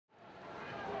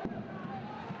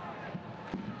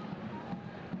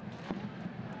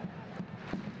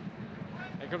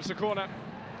comes the corner.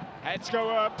 Heads go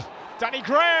up. Danny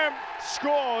Graham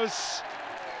scores.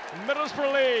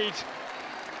 Middlesbrough lead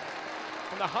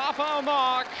on the half-hour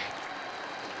mark.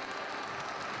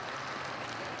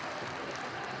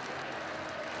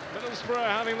 Middlesbrough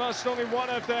having lost only one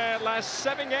of their last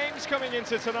 7 games coming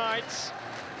into tonight.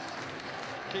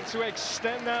 Keen to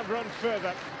extend that run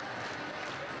further.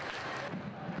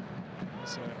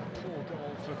 It's a poor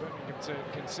goal for Birmingham to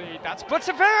concede. That's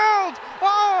Butterfield!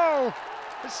 Oh!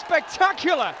 It's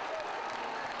spectacular!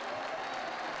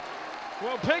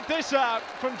 Well, pick this out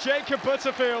from Jacob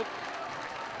Butterfield.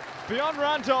 Beyond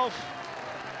Randolph.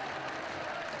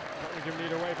 Birmingham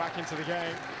need a way back into the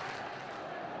game.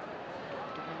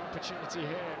 Give them an opportunity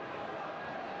here.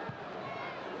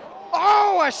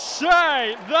 Oh, I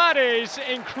say! That is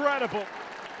incredible.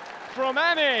 From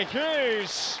Emmy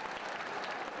Hughes.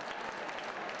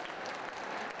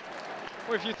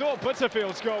 Well, if you thought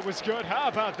Butterfield's goal was good, how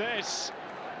about this?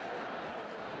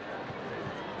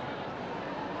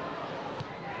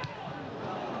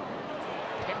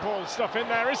 Pinball stuff in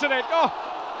there, isn't it? Oh!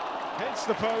 Hits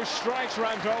the post, strikes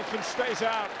Randolph and stays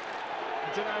out.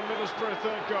 Denying Middlesbrough a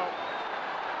third goal.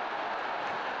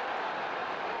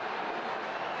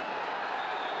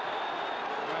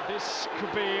 Now this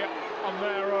could be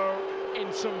Amaro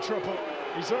in some trouble.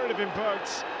 He's already been bugged,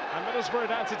 and Middlesbrough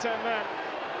down to 10 men.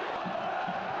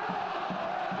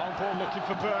 Long ball looking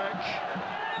for Burke.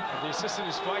 And the assistant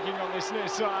is flagging on this near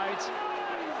side.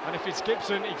 And if it's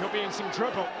Gibson, he could be in some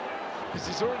trouble, because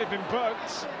he's already been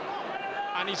bugged.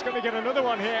 And he's going to get another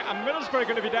one here, and Middlesbrough are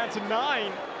going to be down to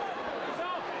 9.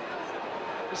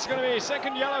 This is going to be a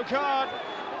second yellow card.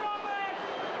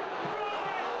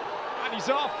 And he's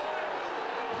off.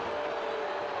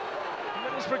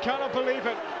 Middlesbrough cannot believe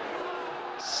it.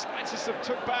 Slightest of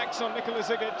took-backs on Nikola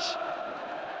Zigic.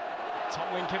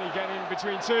 Tomlin, can he get in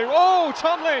between two? Oh,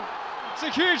 Tomlin! It's a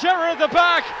huge error at the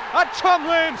back, and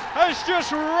Tomlin has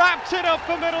just wrapped it up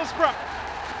for Middlesbrough.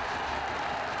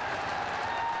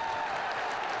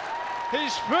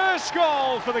 His first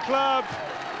goal for the club.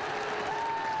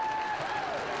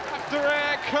 After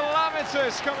a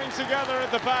calamitous coming together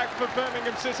at the back for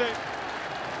Birmingham City.